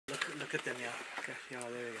look at them, yeah. Okay, yeah, there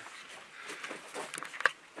we go.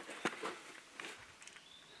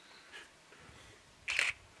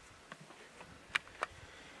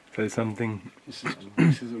 So something. This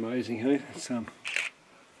is amazing, hey? It's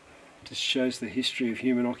just shows the history of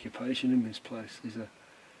human occupation in this place. These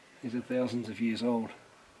are thousands of years old.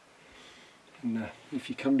 And if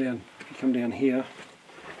you come down here,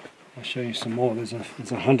 I'll show you some more. There's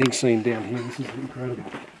a hunting scene down here. This is incredible.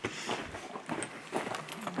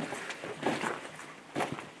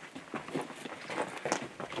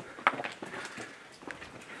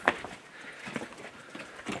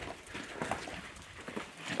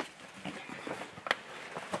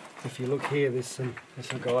 If you look here, there's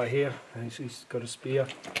a guy here, and he's got a spear,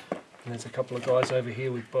 and there's a couple of guys over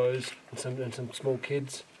here with bows, and some small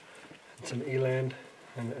kids, and some eland,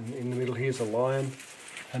 and in the middle here's a lion,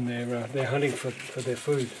 and they're hunting for their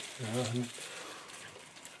food. And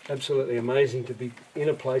absolutely amazing to be in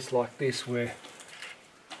a place like this where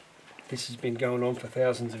this has been going on for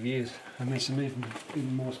thousands of years. And there's some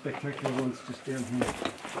even more spectacular ones just down here.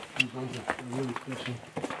 These ones are really special.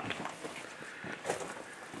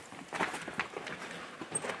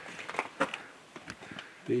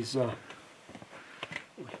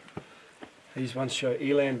 These ones show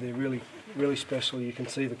eland. They're really special. You can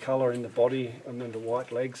see the colour in the body, and then the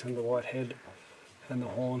white legs and the white head and the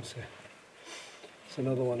horns. There's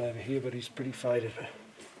another one over here, but he's pretty faded.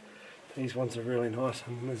 These ones are really nice,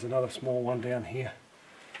 and there's another small one down here.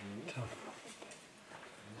 So,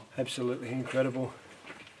 absolutely incredible.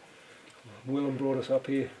 Willem brought us up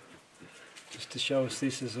here just to show us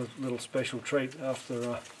this as a little special treat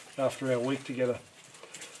after our week together.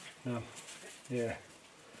 Yeah,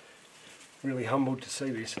 really humbled to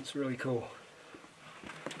see this. It's really cool.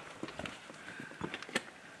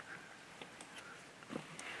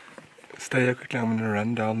 Stay, I'm gonna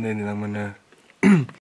run down there and I'm gonna